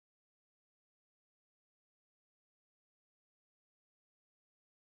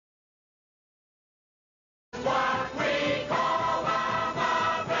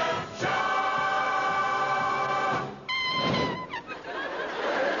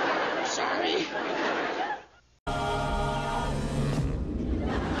sorry.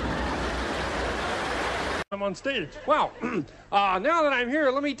 I'm on stage. Well, now that I'm here,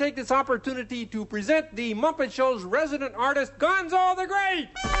 let me take this opportunity to present the Muppet Show's resident artist, Gonzo the Great!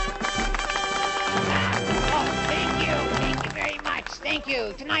 Oh, thank you. Thank you very much. Thank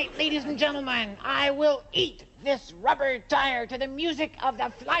you. Tonight, ladies and gentlemen, I will eat this rubber tire to the music of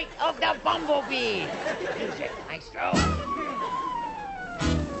the flight of the bumblebee. Music, maestro.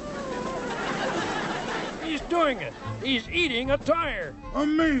 He's doing it. He's eating a tire.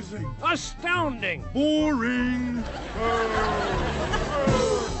 Amazing. Astounding. Boring.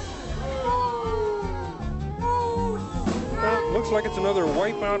 Well, looks like it's another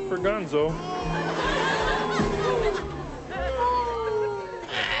wipeout for Gonzo.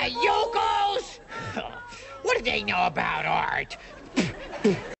 Yokos! What do they know about art?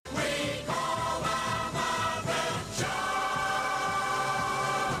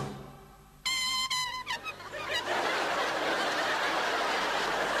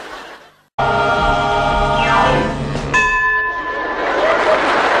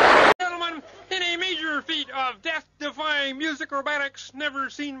 Gentlemen, in a major feat of death-defying music acrobatics never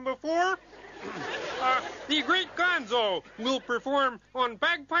seen before, the great Gonzo will perform on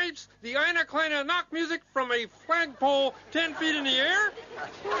bagpipes the Eine Kleine knock music from a flagpole 10 feet in the air.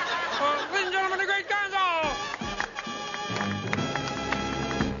 Ladies and gentlemen, the great Gonzo!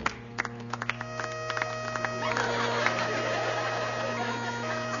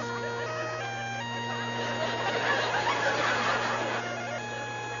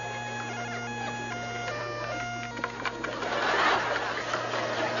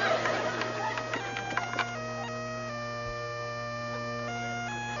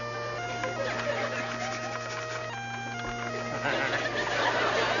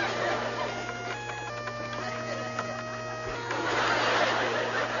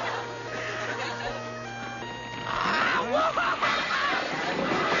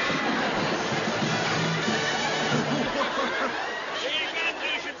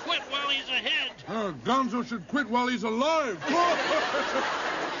 Gonzo should quit while he's alive.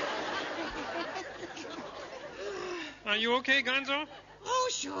 Are you okay, Gonzo? Oh,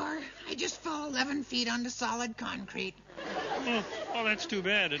 sure. I just fell 11 feet onto solid concrete. Oh, that's too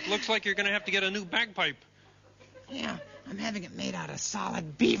bad. It looks like you're going to have to get a new bagpipe. Yeah, I'm having it made out of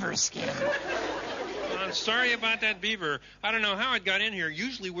solid beaver skin. I'm sorry about that beaver. I don't know how it got in here.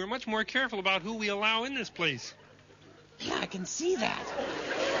 Usually we're much more careful about who we allow in this place. Yeah, I can see that.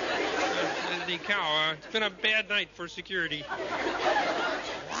 The cow, it's been a bad night for security.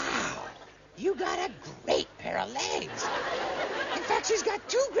 Wow, you got a great pair of legs. In fact, she's got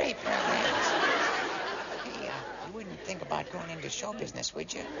two great pair of legs. Hey, you wouldn't think about going into show business,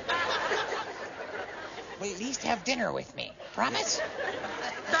 would you? Well, at least have dinner with me. Promise?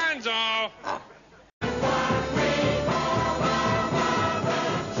 Gonzo! Oh.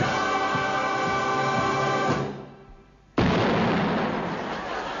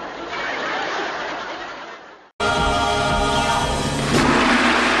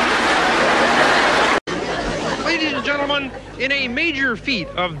 Ladies and gentlemen, in a major feat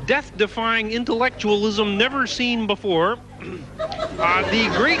of death-defying intellectualism never seen before,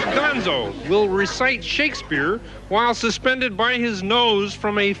 the great Gonzo will recite Shakespeare while suspended by his nose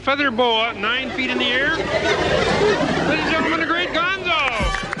from a feather boa 9 feet in the air. Ladies and gentlemen, the great Gonzo!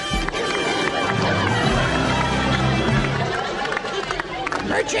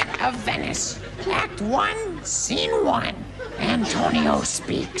 Merchant of Venice, Act 1, Scene 1. Antonio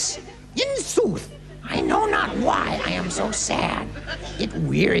speaks. In sooth, I know not why I am so sad. It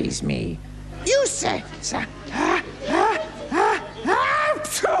wearies me. You say,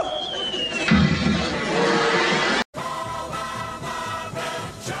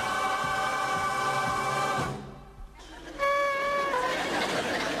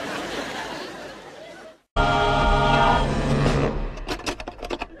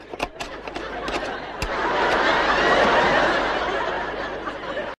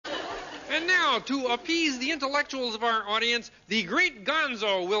 to appease the intellectuals of our audience, the great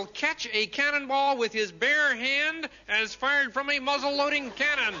Gonzo will catch a cannonball with his bare hand as fired from a muzzle-loading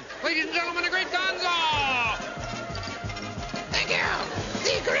cannon. Ladies and gentlemen, the great Gonzo! Thank you.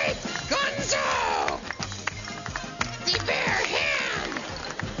 The great Gonzo! The bare hand!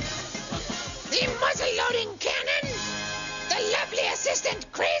 The muzzle-loading cannon! The lovely assistant,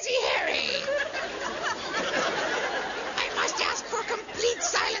 Crazy Harry! I must ask for complete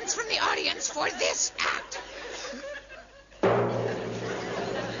silence from the audience for this act.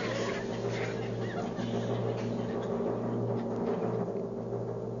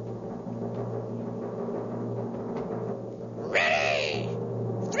 Ready?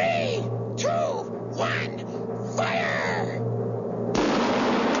 3,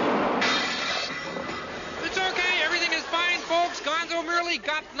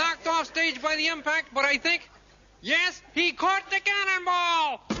 but I think... Yes, he caught the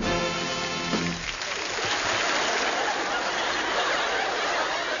cannonball!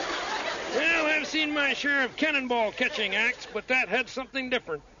 Well, I've seen my share of cannonball catching acts, but that had something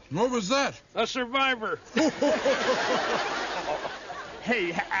different. What was that? A survivor.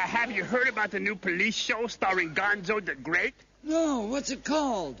 Hey, have you heard about the new police show starring Gonzo the Great? No, what's it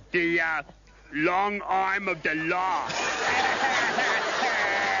called? The, long arm of the law.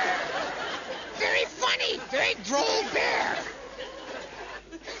 Very funny, very droll bear.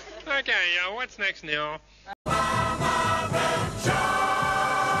 Okay, what's next, Neil?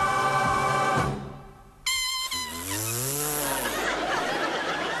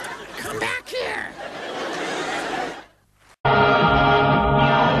 Come back here.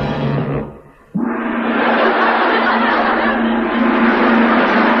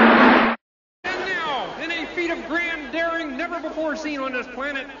 And now, in a feat of grand daring never before seen on this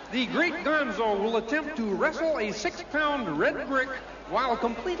planet, the great Gonzo will attempt to wrestle a 6-pound red brick while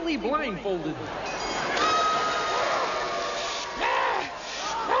completely blindfolded.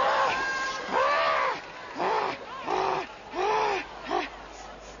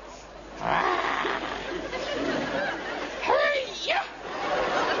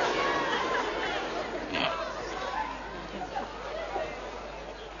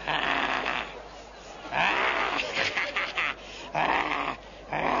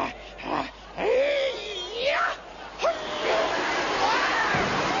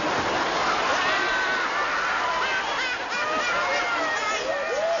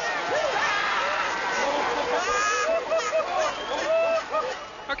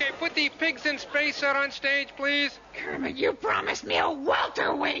 Okay, put the pigs in space out on stage, please. Kermit, you promised me a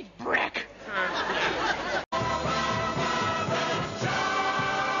welterweight brick. Not bad.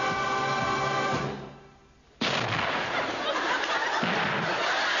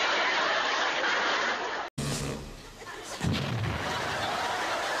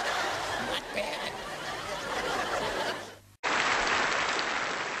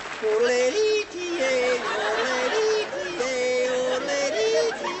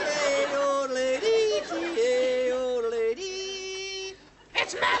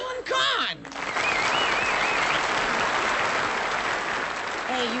 It's Madeline Kahn.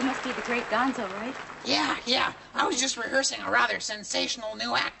 Hey, you must be the great Gonzo, right? Yeah. I was just rehearsing a rather sensational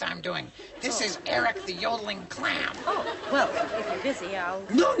new act I'm doing. This is Eric the Yodeling Clam. Oh, well, if you're busy, I'll...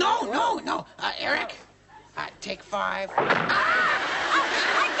 No. Eric, take 5.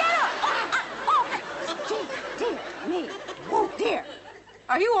 Dear me. Oh, dear.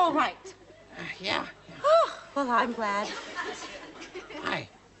 Are you all right? Yeah. Oh, well, I'm glad. Hi.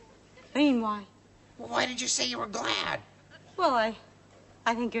 I mean, why? Well, why did you say you were glad? Well,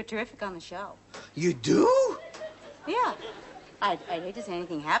 I think you're terrific on the show. You do? Yeah. I'd hate to see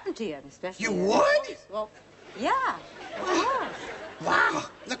anything happen to you, especially... You would? Well, yeah, of course. Wow.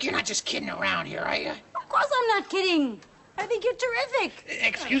 Look, you're not just kidding around here, are you? Of course I'm not kidding. I think you're terrific.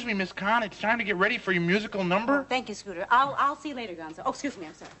 Excuse me, Miss Kahn. It's time to get ready for your musical number. Thank you, Scooter. I'll see you later, Gonzo. Oh, excuse me,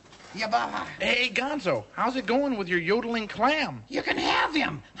 I'm sorry. Yeah, bye. Hey, Gonzo, how's it going with your yodeling clam? You can have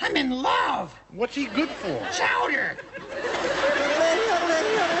him. I'm in love. What's he good for? Chowder.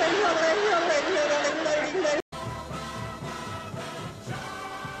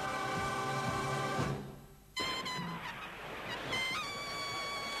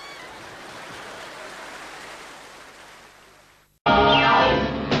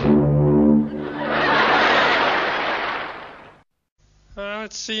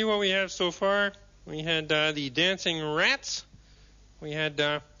 Let's see what we have so far. We had the Dancing Rats. We had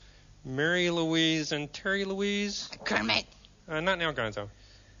Mary Louise and Terry Louise. Kermit. Not now, Gonzo.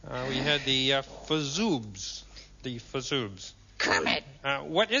 We had the Fazoobs. The Fazoobs. Kermit.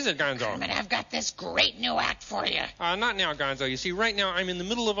 What is it, Gonzo? Kermit, I've got this great new act for you. Not now, Gonzo. You see, right now I'm in the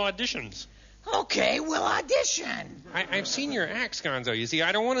middle of auditions. Okay, we'll audition. I've seen your acts, Gonzo. You see,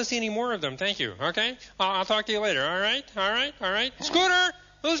 I don't want to see any more of them. Thank you. Okay? I'll talk to you later. All right? Scooter!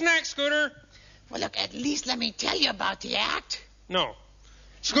 Who's next, Scooter? Well, look, at least let me tell you about the act. No.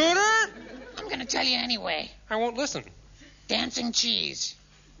 Scooter! I'm going to tell you anyway. I won't listen. Dancing cheese.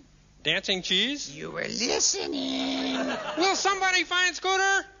 Dancing cheese? You were listening. Will somebody find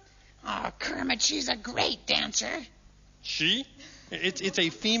Scooter? Oh, Kermit, she's a great dancer. She? It's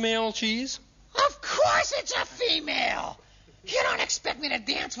a female cheese? Of course it's a female. You don't expect me to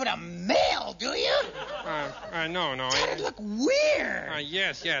dance with a male, do you? No. That'd look weird.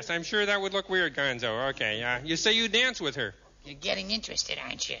 Yes. I'm sure that would look weird, Gonzo. Okay, you say you dance with her. You're getting interested,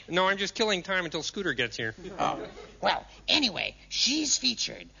 aren't you? No, I'm just killing time until Scooter gets here. Oh, well, anyway, she's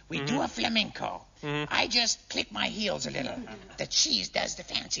featured. We do a flamenco. I just click my heels a little. The cheese does the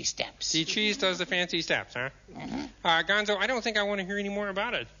fancy steps. The cheese does the fancy steps, huh? Gonzo, I don't think I want to hear any more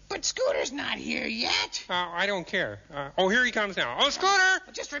about it. But Scooter's not here yet. I don't care. Oh, here he comes now. Oh, Scooter!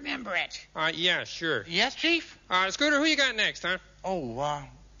 Just remember it. Yeah, sure. Yes, Chief? Scooter, who you got next, huh? Oh,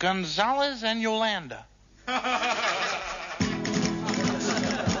 Gonzalez and Yolanda.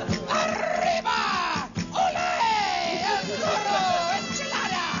 Arriba! Ole! El Duro!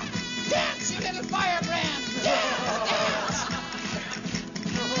 Enchilada! Dance, you little firebrand! Dance!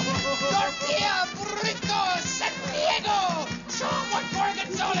 Tortilla, burrito, San Diego! Show 'em what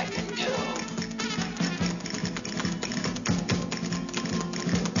Gorgonzola can do!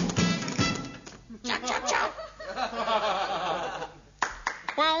 Chop, chop, chop!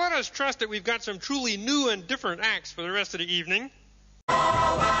 Well, let us trust that we've got some truly new and different acts for the rest of the evening.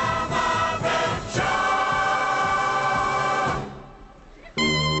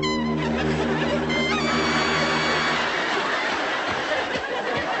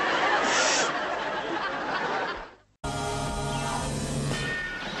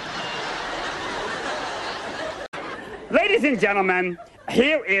 Ladies and gentlemen,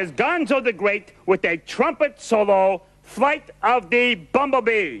 here is Gonzo the Great with a trumpet solo, Flight of the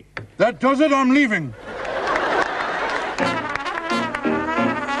Bumblebee. That does it, I'm leaving.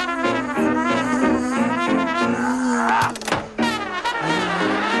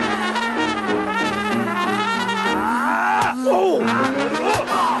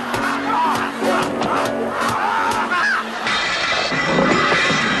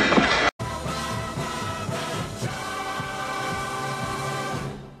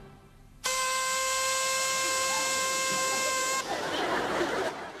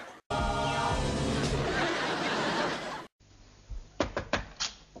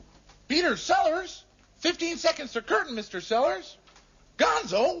 Peter Sellers? 15 seconds to curtain, Mr. Sellers.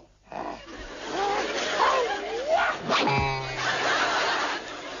 Gonzo?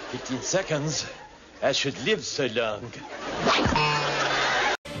 15 seconds? I should live so long.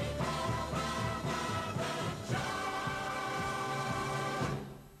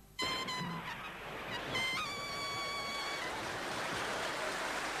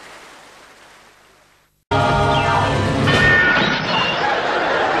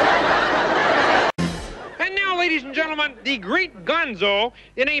 Ladies and gentlemen, the great Gonzo,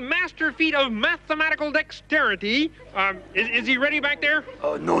 in a master feat of mathematical dexterity. Is he ready back there?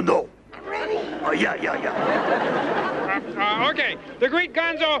 No. Ready? Yeah. Okay. The great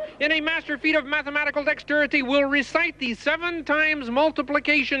Gonzo, in a master feat of mathematical dexterity, will recite the 7 times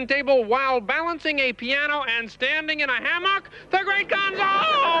multiplication table while balancing a piano and standing in a hammock. The great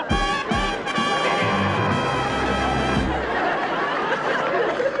Gonzo!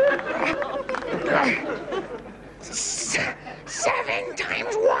 7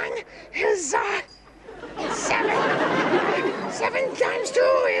 times 1 is 7. 7 times 2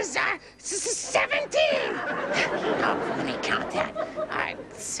 is 17. Oh, let me count that.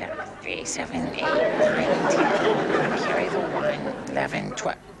 7, 3, 7, 8, 9, 10. Carry the 1, 11,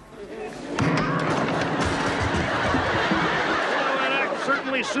 12. That act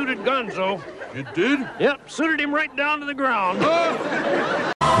certainly suited Gonzo. It did? Yep, suited him right down to the ground.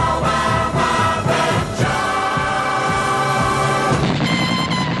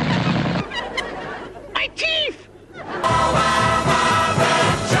 My teeth!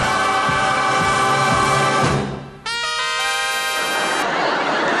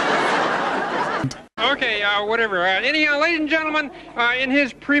 Okay, whatever. Anyhow, ladies and gentlemen, in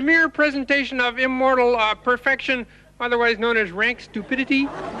his premiere presentation of immortal perfection, otherwise known as rank stupidity,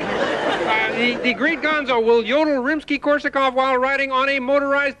 the great Gonzo will yodel Rimsky-Korsakov while riding on a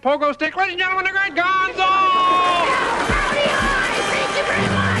motorized pogo stick. Ladies and gentlemen, the great Gonzo! Howdy, hi! Thank you very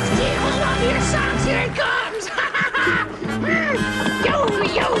much. Gee, hold on to your socks. Here it comes. Yodel,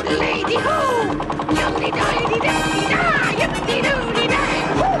 yodel, lady, ho! Yodely-doily-dipty-da! Yip-de-doody-da!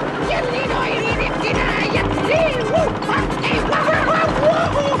 Woo! Yodely-doily-dipty-da! Yip-de-woo! Hey, wah-wah-wah-woo!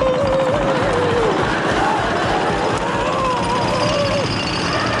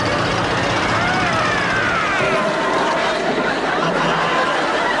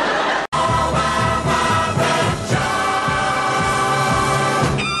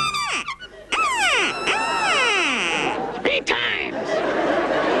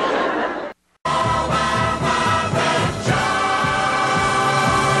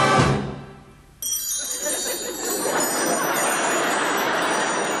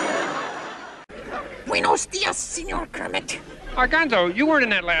 Buenos dias, Senor Kermit. Gonzo, you weren't in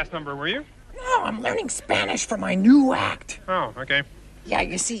that last number, were you? Oh, I'm learning Spanish for my new act. Oh, okay. Yeah,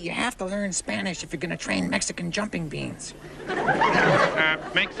 you see, you have to learn Spanish if you're gonna train Mexican jumping beans.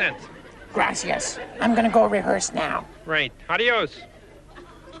 Makes sense. Gracias. I'm gonna go rehearse now. Right. Adios.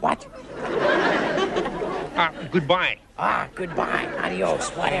 What? Goodbye. Ah, goodbye. Adios.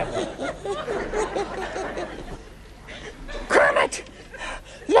 Whatever. Kermit!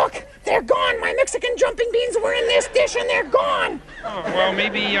 Look! They're gone! My Mexican jumping beans were in this dish and they're gone! Oh, well,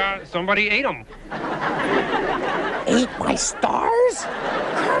 maybe somebody ate them. Ate my stars?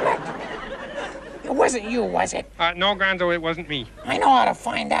 Kermit! It wasn't you, was it? No, Gonzo, it wasn't me. I know how to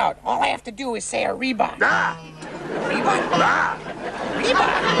find out. All I have to do is say Arriba. Ah! Arriba? Ah! Arriba!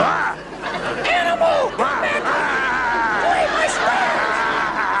 Ah! Animal! Come back! You ate my stars!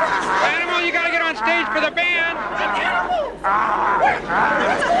 Animal, you gotta get on stage for the band! Animal!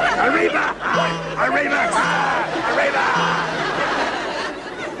 Arriba! Arriba! Arriba!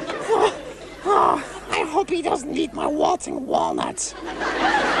 Oh, I hope he doesn't eat my waltzing walnuts.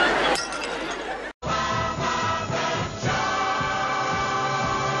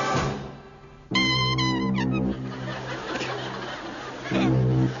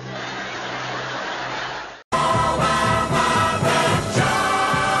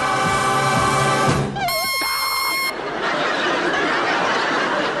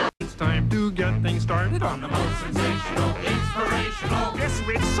 It's time to get things started on the most sensational, inspirational, yes,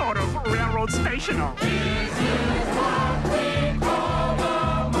 it's sort of railroad stational. This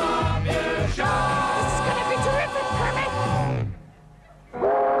is gonna be terrific, Kermit.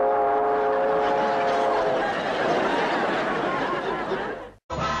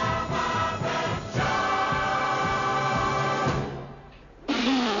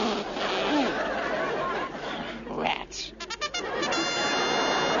 Rats.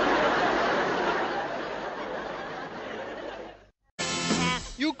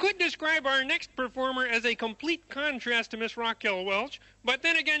 You could describe our next performer as a complete contrast to Miss Raquel Welch, but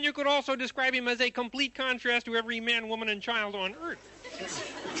then again, you could also describe him as a complete contrast to every man, woman, and child on Earth.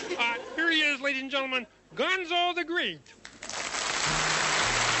 Here he is, ladies and gentlemen, Gonzo the Great.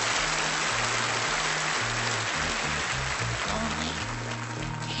 Lonely.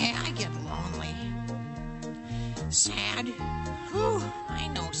 Yeah, I get lonely. Sad. Whew, I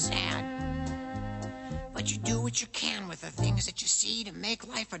know sad. But you do what you can with the things that you see to make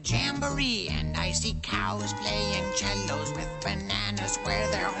life a jamboree. And I see cows playing cellos with bananas where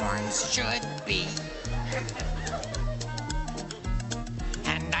their horns should be.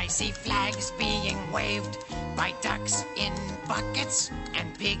 And I see flags being waved by ducks in buckets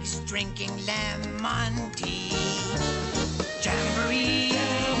and pigs drinking lemon tea. Jamboree,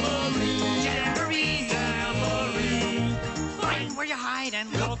 jamboree, jamboree, jamboree. Find where you hide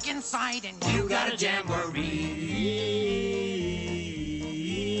and look inside and you got a jamboree.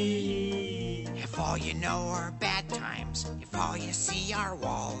 If all you know are bad times, if all you see are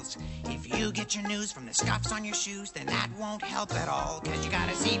walls, if you get your news from the scuffs on your shoes, then that won't help at all. Cause you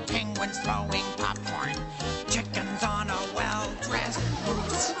gotta see penguins throwing popcorn, chickens on a well-dressed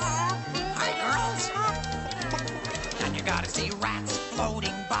moose. Hi, girls. And you gotta see rats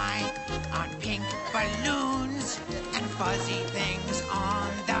floating by on pink balloons and fuzzy things on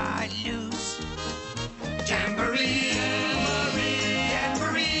the loose. Jamboree,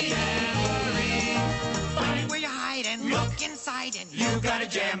 jamboree, jamboree. Find where you hide and look inside and you got a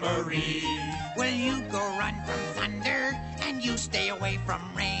jamboree. Well, you go run from thunder and you stay away from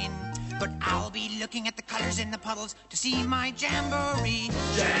rain. But I'll be looking at the colors in the puddles to see my jamboree.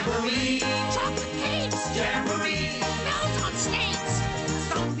 Jamboree, chocolate cakes. Jamboree, melt on snakes.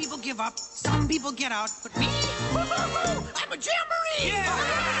 Some people give up, some people get out, but me, I'm a jamboree. Yeah.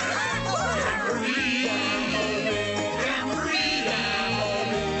 Jamboree, jamboree,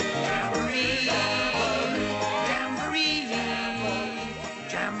 jamboree, jamboree,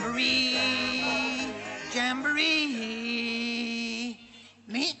 jamboree, jamboree.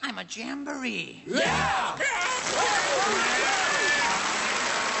 Me, I'm a jamboree. Yeah!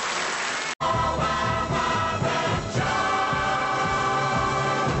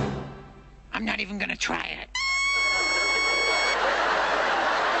 I'm not even gonna try it.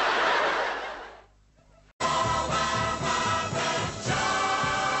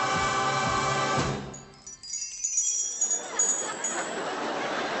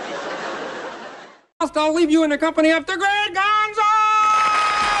 I'll leave you in the company of the great Gonzo!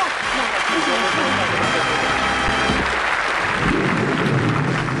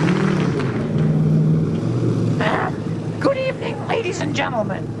 Good evening, ladies and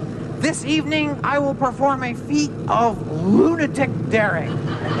gentlemen. This evening, I will perform a feat of lunatic daring.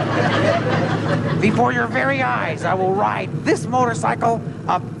 Before your very eyes, I will ride this motorcycle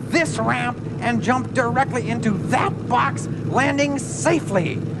up this ramp and jump directly into that box, landing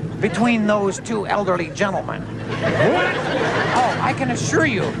safely between those two elderly gentlemen. What? Oh, I can assure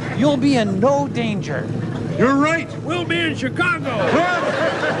you, you'll be in no danger. You're right. We'll be in Chicago.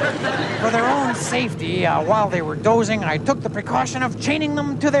 For their own safety, while they were dozing, I took the precaution of chaining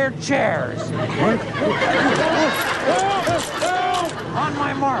them to their chairs. On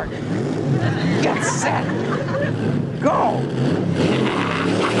my mark. Get set. Go.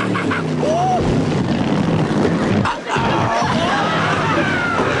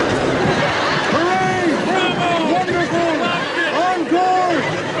 Hooray! Bravo! Wonderful! Encore!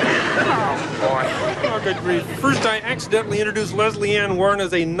 Oh, good grief. First, I accidentally introduced Leslie Ann Warren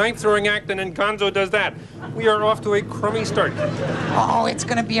as a knife-throwing act, and then Gonzo does that. We are off to a crummy start. Oh, it's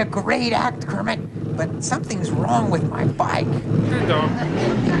going to be a great act, Kermit. But something's wrong with my bike.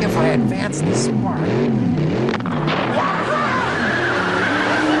 Gonzo. If I advance the spark.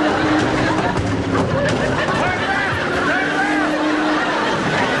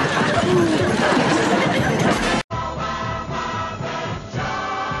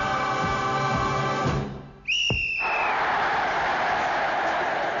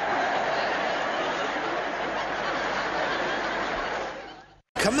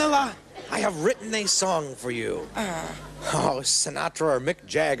 Camilla, I have written a song for you. Oh, Sinatra or Mick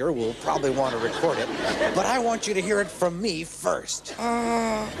Jagger will probably want to record it, but I want you to hear it from me first.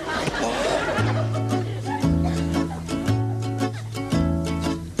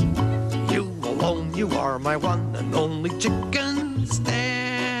 You alone, you are my one and only chicken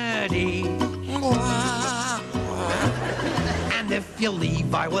steady. And if you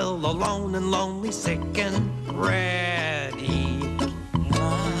leave, I will alone and lonely, sick and ready.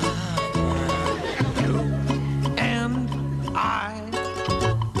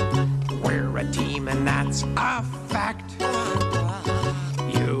 We're a team and that's a fact.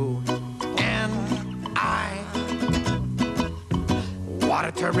 You and I. What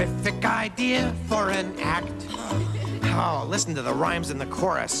a terrific idea for an act. Oh, listen to the rhymes in the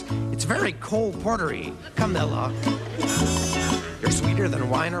chorus. It's very Cole Portery. Camilla. You're sweeter than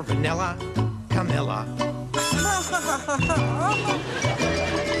wine or vanilla. Camilla.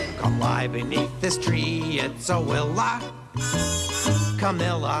 Come lie beneath this tree, it's a willa.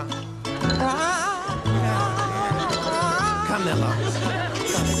 Camilla. Camilla.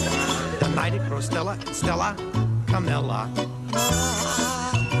 The night it grows Stella, Stella. Camilla.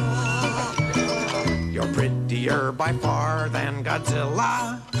 You're prettier by far than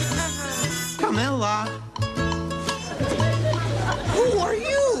Godzilla. Camilla. Who are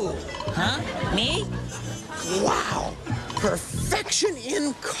you? Huh? Me? Wow. Perfection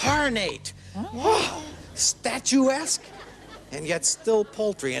incarnate. Wow. Statuesque, and yet still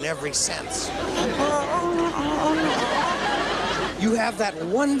poultry in every sense. You have that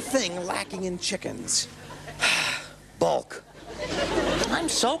one thing lacking in chickens. Bulk. I'm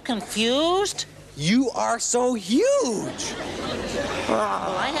so confused. You are so huge.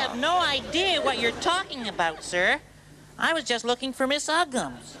 Well, I have no idea what you're talking about, sir. I was just looking for Miss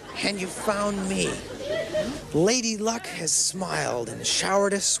Uggams. And you found me. Lady Luck has smiled and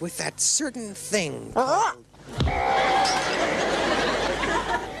showered us with that certain thing called...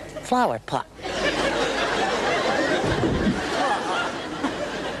 Flower pot.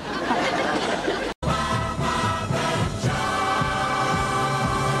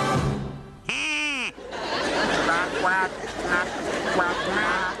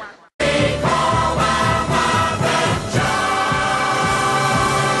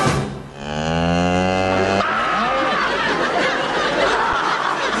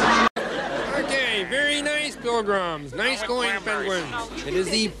 Pilgrims. Nice going, penguins. It is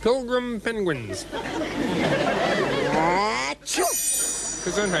the Pilgrim Penguins.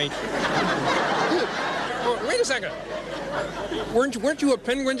 Gesundheit. Oh, wait a second. Weren't you a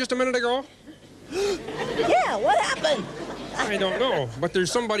penguin just a minute ago? Yeah, what happened? I don't know, but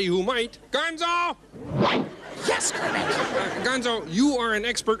there's somebody who might. Gonzo! Yes, Kermit. Gonzo, you are an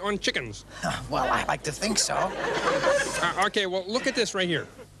expert on chickens. Well, I like to think so. Okay, well, look at this right here.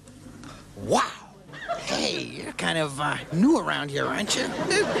 Wow. Hey, you're kind of new around here, aren't you?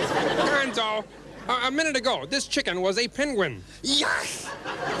 Gonzo, a minute ago, this chicken was a penguin. Yes.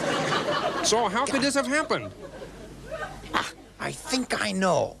 So how could this have happened? I think I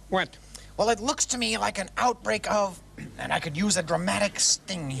know. What? Well, it looks to me like an outbreak of... And I could use a dramatic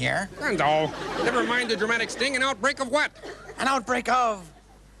sting here. Gonzo, never mind the dramatic sting. An outbreak of what? An outbreak of...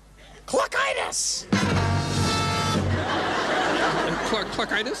 cluckitis.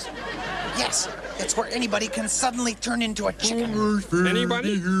 Cluckitis? Yes, it's where anybody can suddenly turn into a chicken.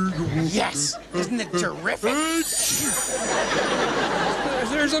 Anybody? Yes, isn't it terrific? Is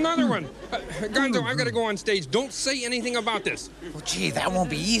there There's another one. Gonzo, I've got to go on stage. Don't say anything about this. Well, gee, that won't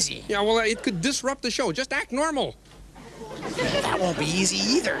be easy. Yeah, well, it could disrupt the show. Just act normal. That won't be easy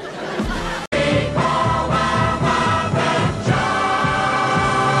either.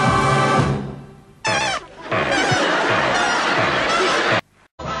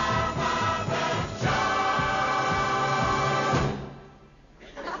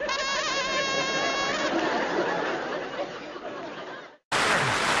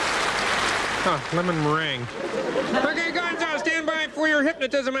 Lemon meringue. Okay, Gonzo, stand by for your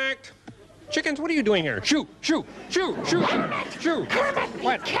hypnotism act. Chickens, what are you doing here? Shoo, shoo, shoo, shoo, shoo. Kermit,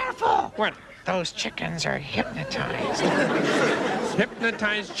 What? be careful. What? Those chickens are hypnotized.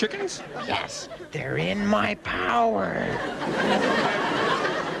 Hypnotized chickens? Yes, they're in my power.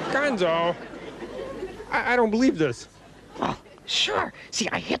 Gonzo, I don't believe this. Well, sure. See,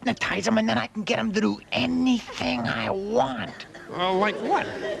 I hypnotize them and then I can get them to do anything I want. Like what?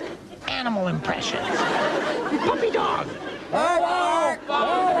 Animal impressions. Puppy dog.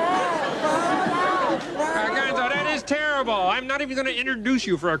 Gonzo, that is terrible. I'm not even going to introduce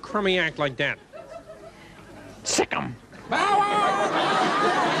you for a crummy act like that. Sick 'em. Okay,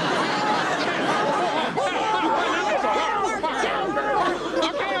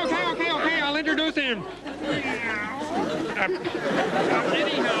 I'll introduce him.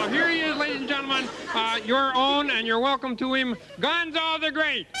 Anyhow, here he is, ladies and gentlemen. Your own, and you're welcome to him, Gonzo the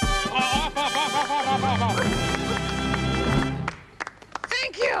Great.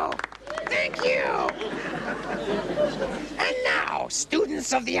 Thank you. Thank you. And now,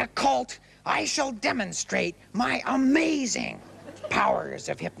 students of the occult, I shall demonstrate my amazing powers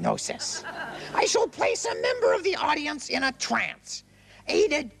of hypnosis. I shall place a member of the audience in a trance,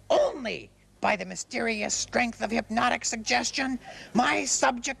 aided only by the mysterious strength of hypnotic suggestion. My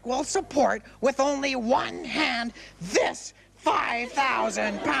subject will support with only one hand this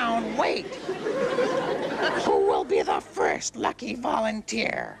 5,000-pound weight. Who will be the first lucky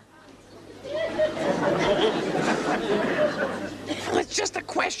volunteer? Well, it's just a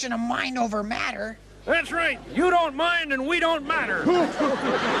question of mind over matter. That's right. You don't mind and we don't matter.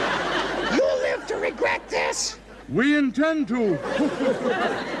 You'll live to regret this. We intend to.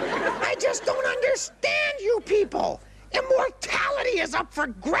 I just don't understand you people. Immortality is up for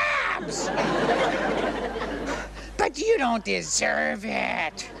grabs. But you don't deserve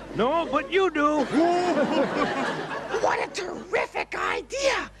it. No, but you do. What a terrific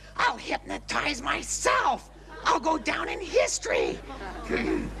idea. I'll hypnotize myself. I'll go down in history.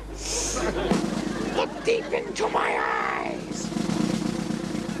 Look deep into my eyes.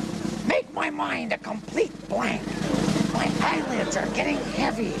 Make my mind a complete blank. My eyelids are getting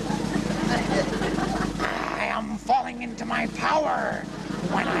heavy. I am falling into my power.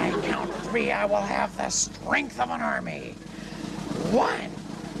 When I count 3, I will have the strength of an army. 1,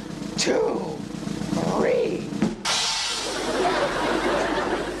 2, 3.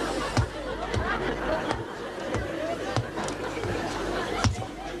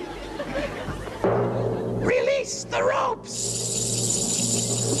 Release the ropes!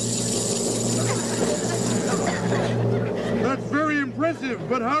 That's very impressive,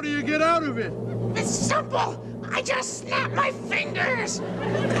 but how do you get out of it? It's simple. I just snap my fingers.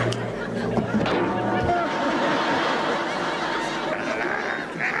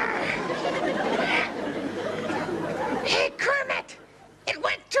 Hey, Kermit! It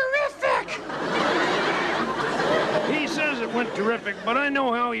went terrific! He says it went terrific, but I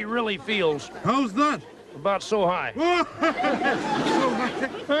know how he really feels. How's that? About so high.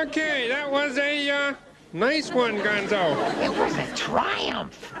 Okay, that was a nice one, Gonzo. It was a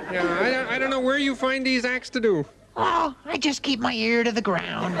triumph. Yeah, I don't know where you find these acts to do. Oh, I just keep my ear to the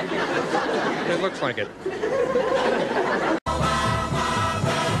ground. It looks like it.